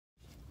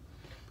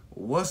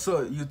What's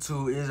up,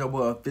 YouTube? It's your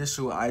boy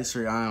Official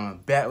Icer. I am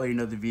back with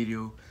another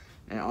video.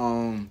 And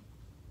oh,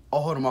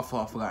 hold on, my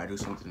fault. I forgot to do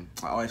something.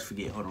 I always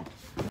forget. Hold on.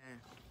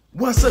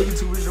 What's up,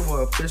 YouTube? It's your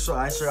boy Official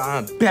Icer. I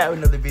am back with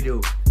another video.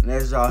 And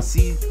as y'all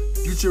see,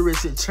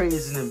 futuristic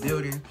trains in the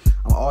building.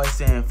 I'm always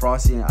saying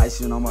frosty and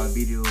icy in all my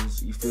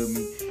videos. You feel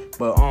me?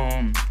 But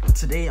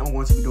today I'm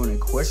going to be doing a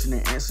question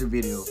and answer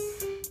video.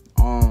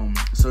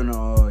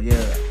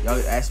 Yeah, y'all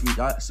had asked me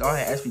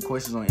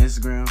questions on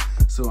Instagram,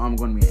 so I'm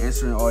going to be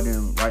answering all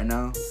them right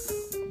now.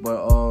 But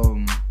also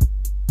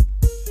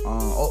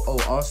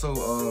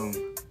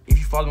if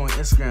you follow on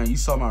Instagram, you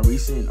saw my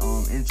recent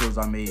intros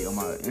I made on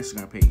my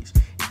Instagram page.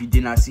 If you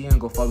did not see them,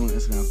 go follow on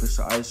Instagram,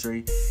 Official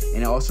Icer.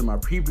 And also my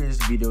previous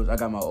videos, I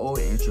got my old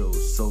intros.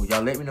 So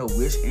y'all let me know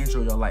which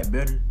intro y'all like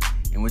better,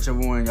 and whichever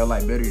one y'all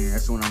like better, then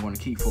that's the one I'm going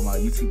to keep for my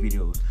YouTube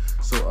videos.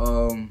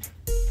 So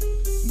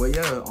but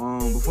yeah,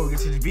 before we get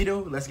to the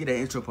video, let's get that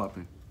intro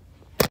popping.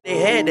 They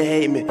had to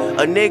hate me.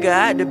 A nigga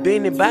out the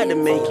business about to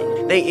make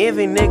it. They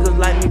envy niggas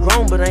like me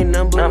grown, but ain't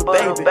nothing but a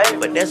baby.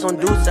 But that's on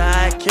due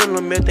side, I kill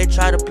them if they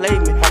try to play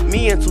me.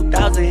 Me in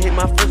 2000 hit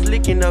my first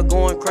lick and up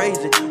going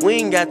crazy. We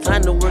ain't got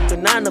time to work a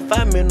 9 to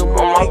 5 minimum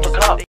wage.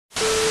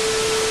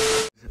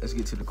 Let's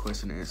get to the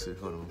question and answer.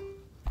 Hold on.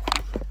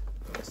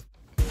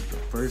 The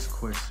first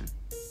question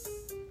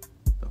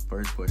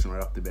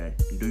right off the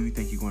bat. Do you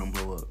think you're gonna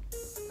blow up?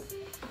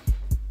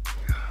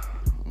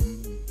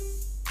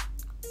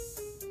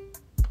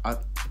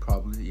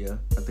 Probably, yeah.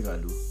 I think I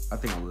do. I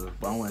think I will.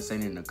 But I don't want to say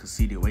it in a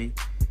conceited way.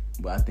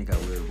 But I think I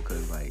will,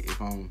 because like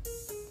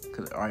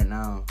cause right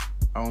now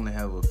I only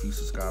have a few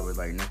subscribers,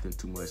 like nothing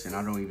too much, and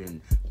I don't even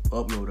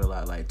upload a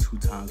lot, like 2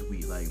 times a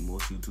week, like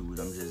most YouTubers.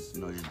 I'm just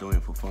just doing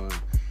it for fun.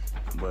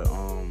 But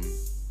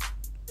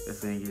the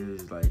thing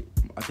is, like,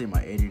 I think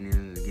my editing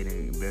is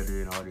getting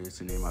better and all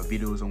this, and then my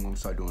videos I'm gonna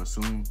start doing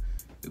soon,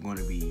 they're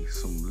gonna be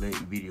some lit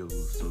videos.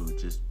 So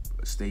just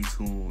stay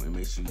tuned and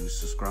make sure you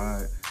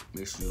subscribe,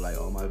 make sure you like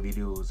all my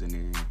videos, and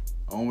then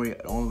the only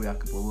way I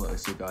can blow up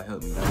is if y'all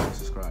help me. Y'all gotta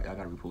subscribe, y'all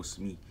gotta repost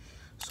me,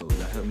 so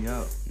y'all help me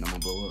out and I'm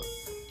gonna blow up.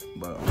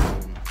 But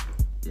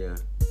yeah,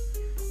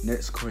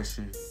 next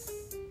question: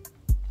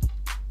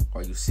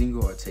 are you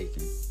single or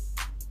taken?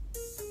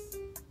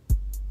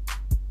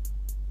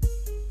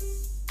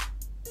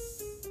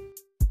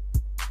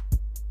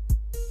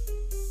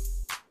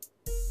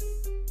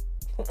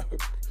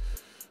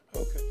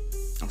 Okay,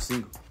 I'm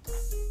single.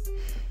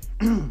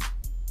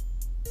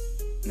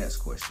 Next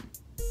question: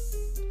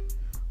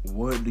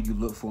 what do you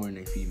look for in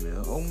a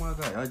female? Oh my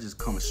god, y'all just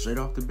coming straight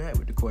off the bat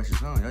with the questions,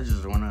 huh? Y'all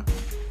just wanna,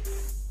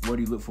 what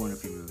do you look for in a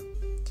female?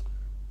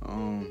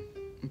 I'm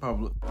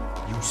probably,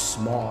 you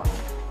smart,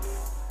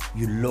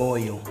 you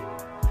loyal,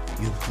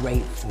 you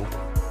grateful.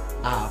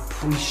 I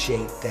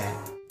appreciate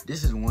that.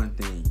 this is one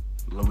thing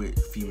with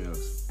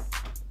females.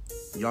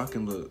 Y'all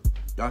can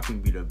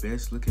be the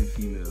best looking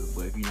female,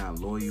 but if you're not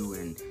loyal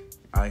and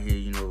out here,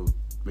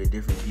 with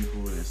different people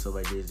and stuff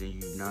like this, then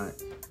you're not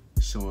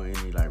showing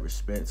any like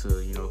respect to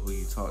who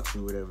you talk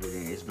to, whatever,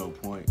 then it's no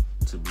point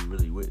to be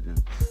really with them.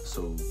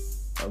 So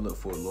I look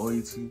for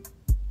loyalty.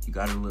 You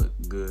gotta look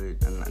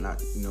good. I'm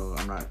not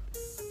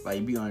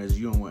like, be honest,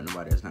 you don't want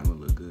nobody that's not gonna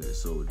look good.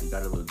 So you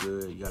gotta look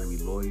good, you gotta be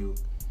loyal,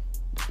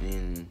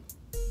 and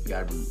you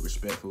gotta be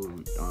respectful.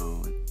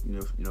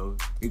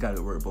 It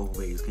gotta work both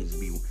ways. Can't just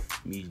be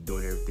me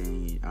doing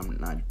everything,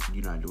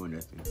 you're not doing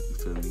nothing. You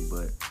feel me?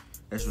 But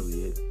that's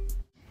really it.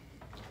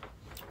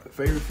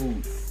 Favorite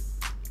food.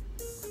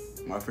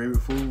 My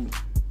favorite food,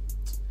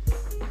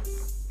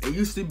 it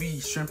used to be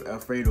shrimp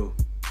Alfredo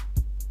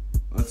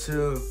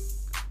until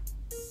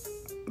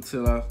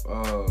I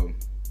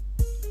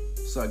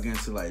started getting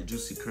to like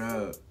juicy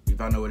crab. If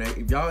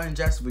y'all in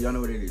Jacksonville, y'all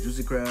know what it is.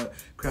 Juicy crab,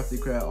 crafty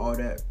crab, all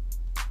that.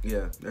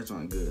 Yeah, that's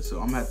not good. So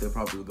I'm gonna have to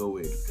probably go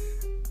with,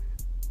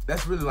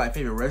 that's really like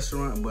favorite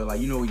restaurant, but like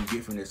what you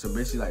get from it. So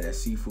basically like that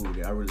seafood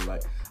that I really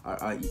like.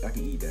 I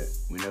can eat that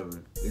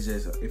whenever. It's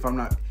just if I'm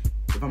not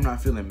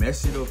feeling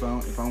messy though,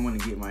 if I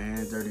want to get my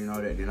hands dirty and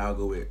all that, then I'll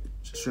go with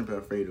shrimp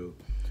Alfredo.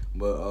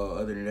 But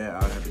other than that,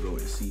 I'll have to go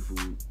with the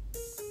seafood.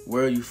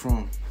 Where are you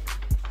from?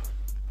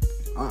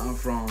 I'm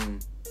from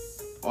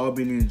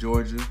Albany,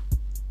 Georgia.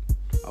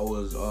 I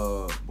was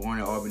born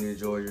in Albany,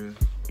 Georgia,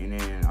 and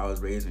then I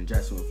was raised in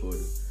Jacksonville,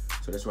 Florida.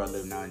 So that's where I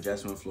live now, in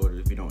Jacksonville, Florida.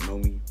 If you don't know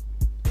me,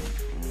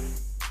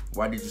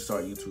 why did you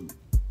start YouTube?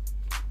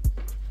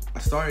 I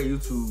started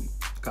YouTube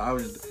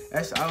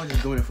because I was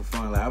just doing it for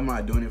fun. Like, I'm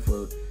not doing it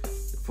for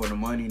the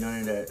money, none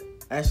of that.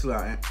 Actually,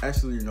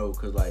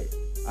 because like,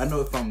 I know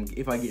if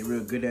I get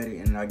real good at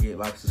it and I get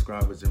like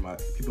subscribers and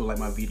people like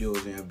my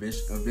videos, and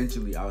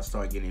eventually I'll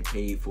start getting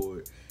paid for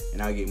it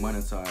and I'll get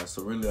monetized.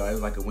 So really,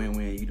 it's like a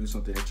win-win. You do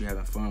something that you're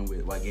having fun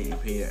with while getting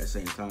paid at the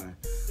same time.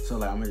 So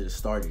like, I'm gonna just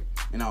start it.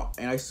 And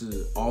I used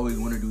to always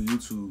want to do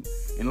YouTube.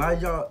 And a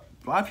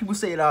lot of people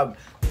say that I'm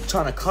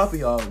trying to copy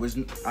y'all, which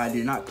I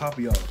did not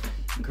copy y'all.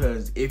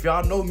 Because if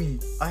y'all know me,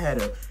 I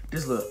had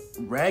this little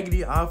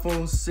raggedy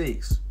iPhone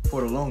 6 for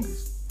the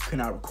longest. Could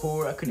not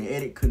record, I couldn't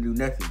edit, couldn't do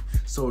nothing.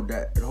 So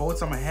that the whole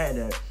time I had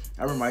that,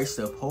 I remember I used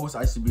to post.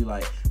 I used to be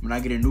like, when I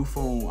get a new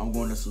phone, I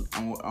said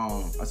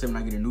when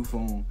I get a new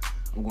phone,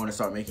 I'm going to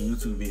start making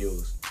YouTube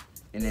videos.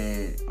 And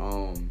then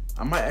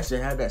I might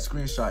actually have that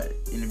screenshot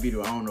in the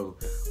video. I don't know.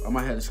 I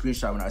might have the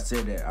screenshot when I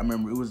said that. I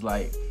remember it was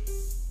like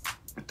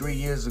 3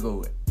 years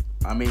ago.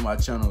 I made my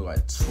channel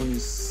like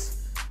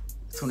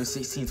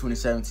 2016,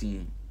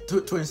 2017.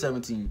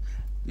 2017.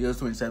 Yeah, it was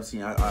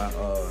 2017.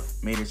 I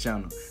made a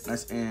channel.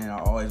 And I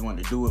always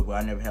wanted to do it,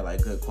 but I never had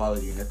like good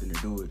quality or nothing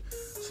to do it.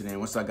 So then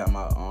once I got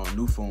my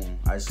new phone,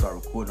 I just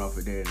started recording off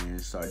of there and then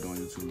started doing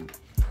YouTube.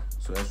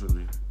 So that's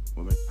really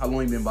what. How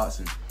long you been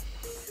boxing?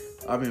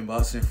 I've been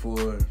boxing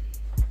for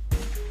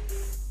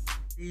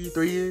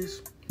 3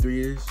 years. 3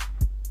 years.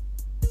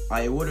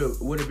 It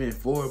would have been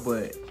 4,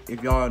 but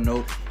if y'all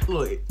know,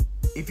 look,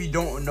 if you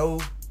don't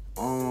know,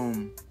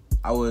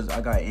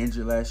 I got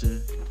injured last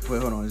year. Wait,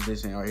 hold on, is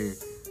this thing right here?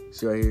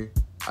 See right here?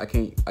 I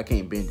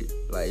can't bend it.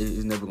 Like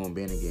it's never gonna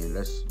bend again.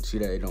 See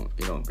that it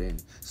don't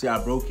bend. See,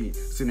 I broke it.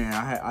 So then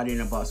I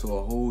didn't box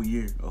for a whole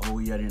year. A whole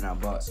year I did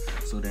not box.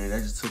 So then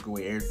that just took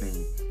away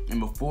everything. And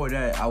before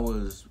that, I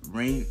was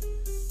ranked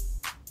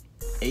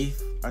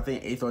 8th, I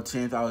think 8th or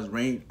 10th. I was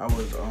ranked. I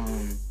was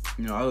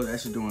I was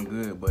actually doing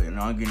good, but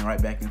I'm getting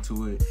right back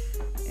into it.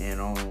 And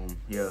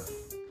yeah.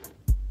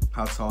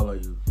 How tall are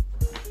you?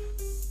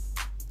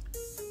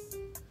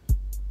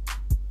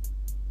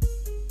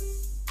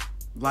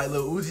 Like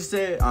Lil Uzi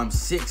said, I'm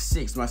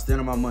 6'6", when I stand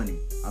on my money.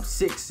 I'm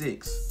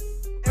 6'6".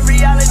 In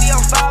reality,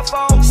 I'm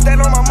 5'4".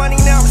 Stand on my money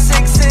now, I'm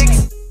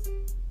 6'6".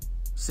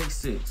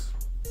 6'6".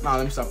 Nah,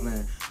 let me stop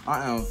playing.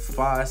 I am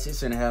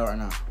 5'6" and a half right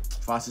now.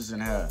 5'6"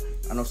 and a half.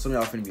 I know some of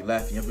y'all finna be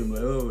laughing. Y'all finna be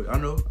like, oh,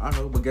 I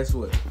know, but guess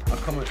what? I'm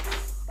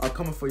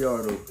coming for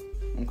y'all though.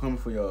 I'm coming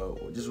for y'all.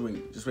 Just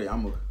wait. Just wait. How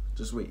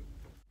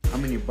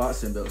many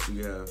boxing belts do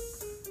you have?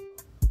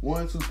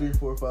 1, 2, 3,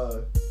 4,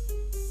 5.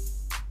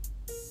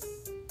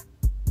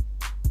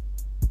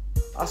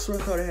 I swear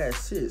I thought it had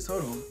 6.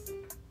 Hold on.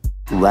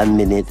 1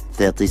 minute,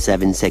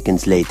 37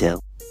 seconds later.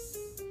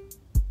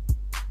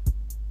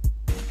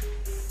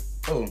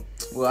 Oh,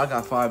 well, I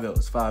got 5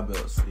 belts. 5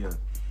 belts, yeah.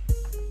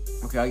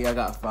 Okay, I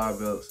got 5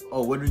 belts.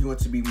 Oh, what do you want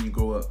to be when you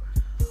grow up?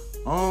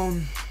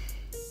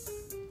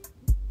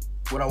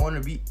 What I want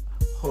to be.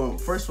 Hold on.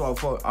 First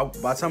of all,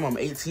 by the time I'm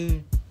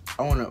 18,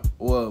 by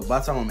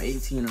the time I'm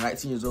 18 or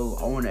 19 years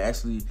old, I want to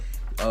actually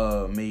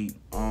make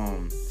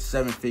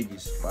 7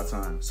 figures by the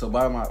time. So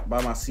by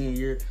my senior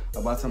year,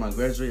 or by the time I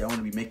graduate, I want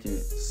to be making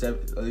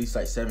at least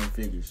like 7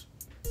 figures.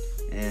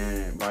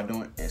 And by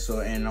doing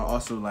and I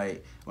also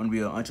like want to be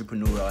an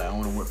entrepreneur. Like, I don't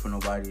want to work for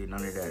nobody,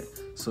 none of that.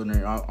 So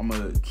then I'm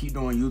gonna keep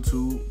doing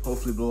YouTube.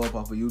 Hopefully blow up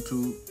off of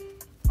YouTube.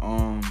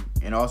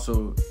 And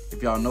also,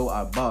 if y'all know,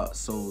 I box,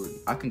 so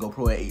I can go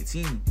pro at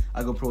 18.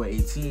 I go pro at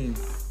 18.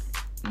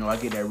 You know, I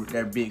get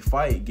that big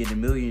fight, get $1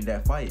 million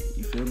that fight.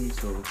 You feel me?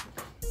 So,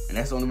 and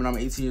that's only when I'm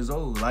 18 years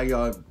old. A lot of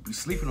y'all be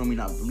sleeping on me,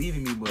 not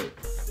believing me, but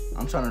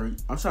I'm trying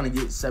to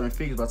get 7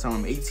 figures by the time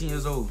I'm 18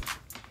 years old.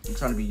 I'm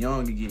trying to be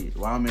young to get it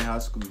while I'm in high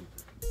school.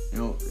 You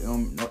know,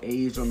 no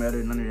age don't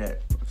matter, none of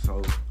that.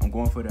 So I'm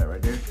going for that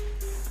right there.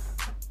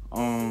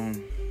 Oh,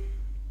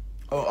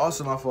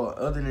 also my fault.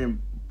 Other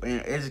than in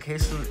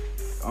education,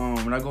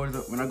 when I go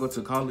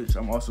to college,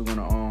 I'm also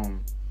gonna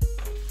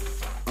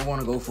I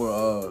want to go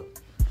for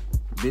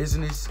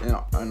business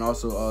and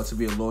also to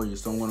be a lawyer.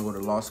 So I'm gonna go to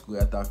law school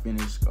after I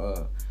finish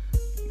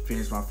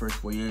my first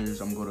 4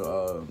 years. I'm gonna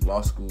go to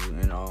law school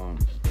and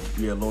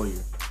be a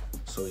lawyer.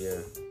 So yeah,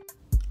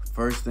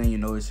 first thing you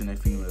notice in a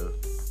female,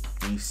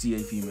 when you see a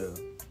female,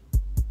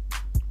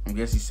 I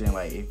guess you're saying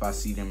like if I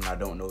see them and I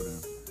don't know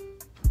them.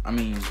 I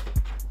mean,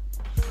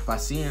 if I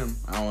see them,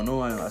 I don't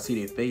know them, I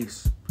see their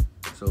face.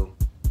 So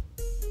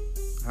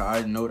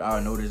I'll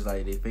notice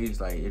like their face,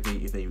 like if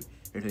they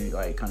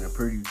like kind of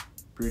pretty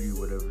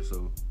whatever.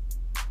 So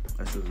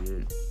that's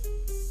really it.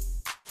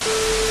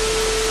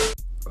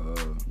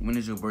 When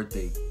is your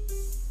birthday?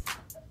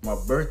 My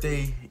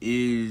birthday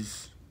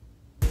is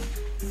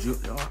June.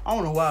 I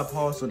don't know why I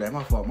paused on that.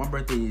 My fault. My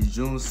birthday is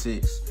June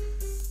 6th.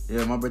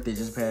 Yeah, my birthday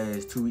just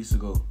passed 2 weeks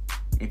ago.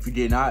 If you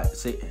did not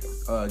say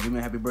give me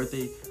a happy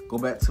birthday, go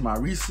back to my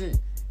recent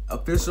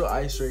official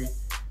Ice Ray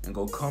and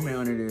go comment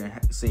under there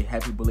and say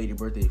happy belated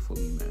birthday for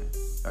me, man.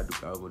 I'll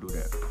go do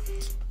that.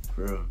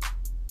 For real.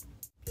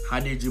 How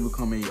did you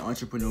become an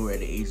entrepreneur at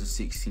the age of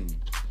 16?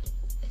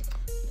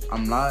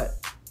 I'm not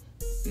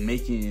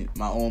making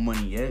my own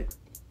money yet,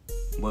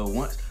 but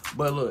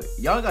look,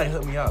 y'all gotta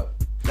help me out.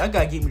 Y'all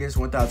gotta get me this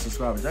 1,000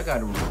 subscribers. Y'all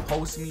gotta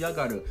repost me. Y'all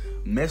gotta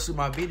mess with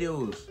my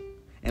videos.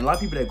 And a lot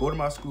of people that go to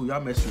my school,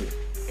 y'all mess with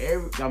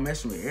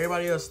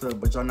everybody else stuff,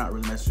 but y'all not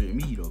really messing with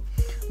me though.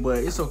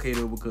 But it's okay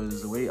though,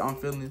 because the way I'm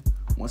feeling,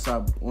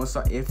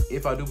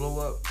 if I do blow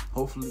up,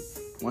 hopefully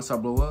once I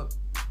blow up,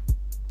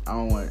 I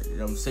don't want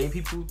them same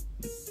people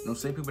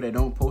that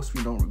don't post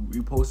me, don't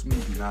repost me,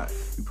 do not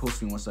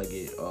repost me once I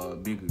get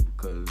bigger,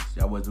 because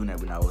y'all was doing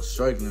that when I was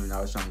struggling and I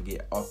was trying to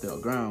get off the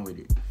ground with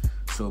it.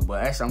 So,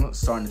 but actually I'm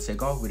starting to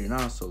take off with it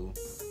now, so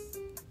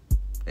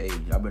hey,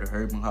 y'all better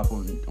hurry up and hop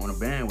on the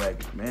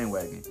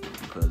bandwagon,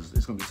 because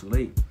it's gonna be too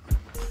late.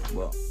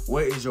 Well,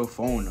 what is your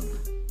phone number?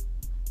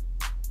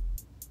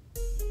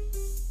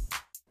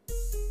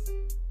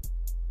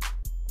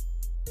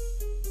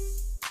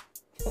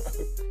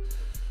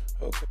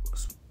 Okay.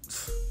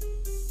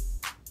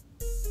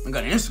 I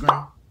got an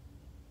Instagram.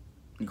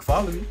 You can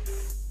follow me.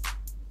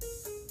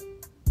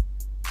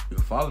 You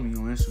can follow me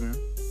on Instagram.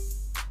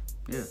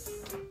 Yeah.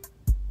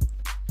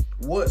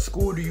 What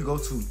school do you go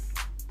to?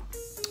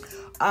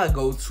 I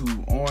go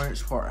to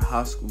Orange Park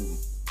High School.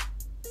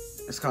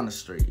 It's kind of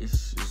straight.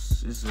 It's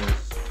just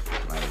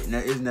like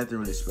it's nothing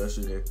really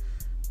special there.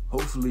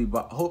 Hopefully,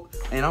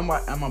 and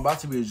I'm about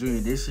to be a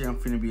junior this year. I'm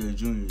finna be a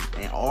junior,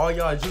 and all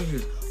y'all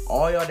juniors,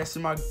 all y'all that's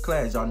in my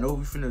class, y'all know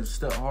we finna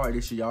step hard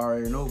this year. Y'all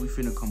already know we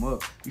finna come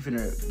up. We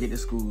finna get to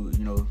school,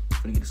 you know,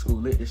 finna get to school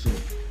lit this year.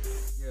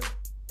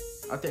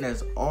 Yeah, I think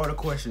that's all the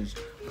questions.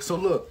 So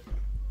look,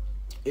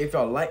 if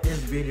y'all like this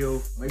video,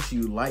 make sure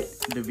you like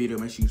the video.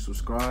 Make sure you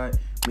subscribe.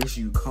 Make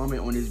sure you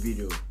comment on this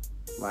video.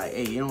 Like,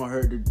 hey, it don't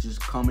hurt to just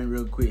comment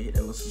real quick, hit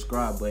that little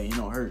subscribe button. It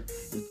don't hurt.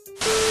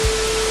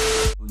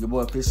 Your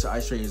boy Fisher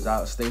Ice Tray is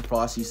out. Stay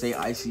frosty, stay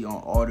icy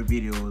on all the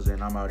videos, and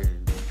I'm out here.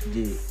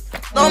 Yeah.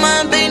 Don't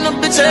mind beating a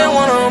bitch, every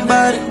one of them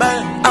body.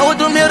 I with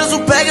them hitters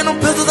who packing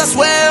them pistols, I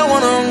swear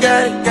one of them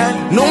got it.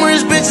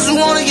 Numerous bitches who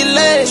wanna get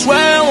laid,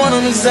 swear one of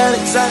them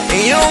exotic.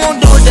 And you don't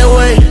wanna do it that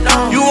way,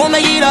 you won't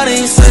make it all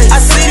insane. I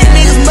see these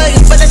niggas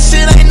mugging, but that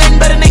shit ain't nothing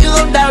but a nigga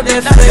gon' doubt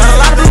that. Got a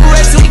lot of blue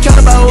racks who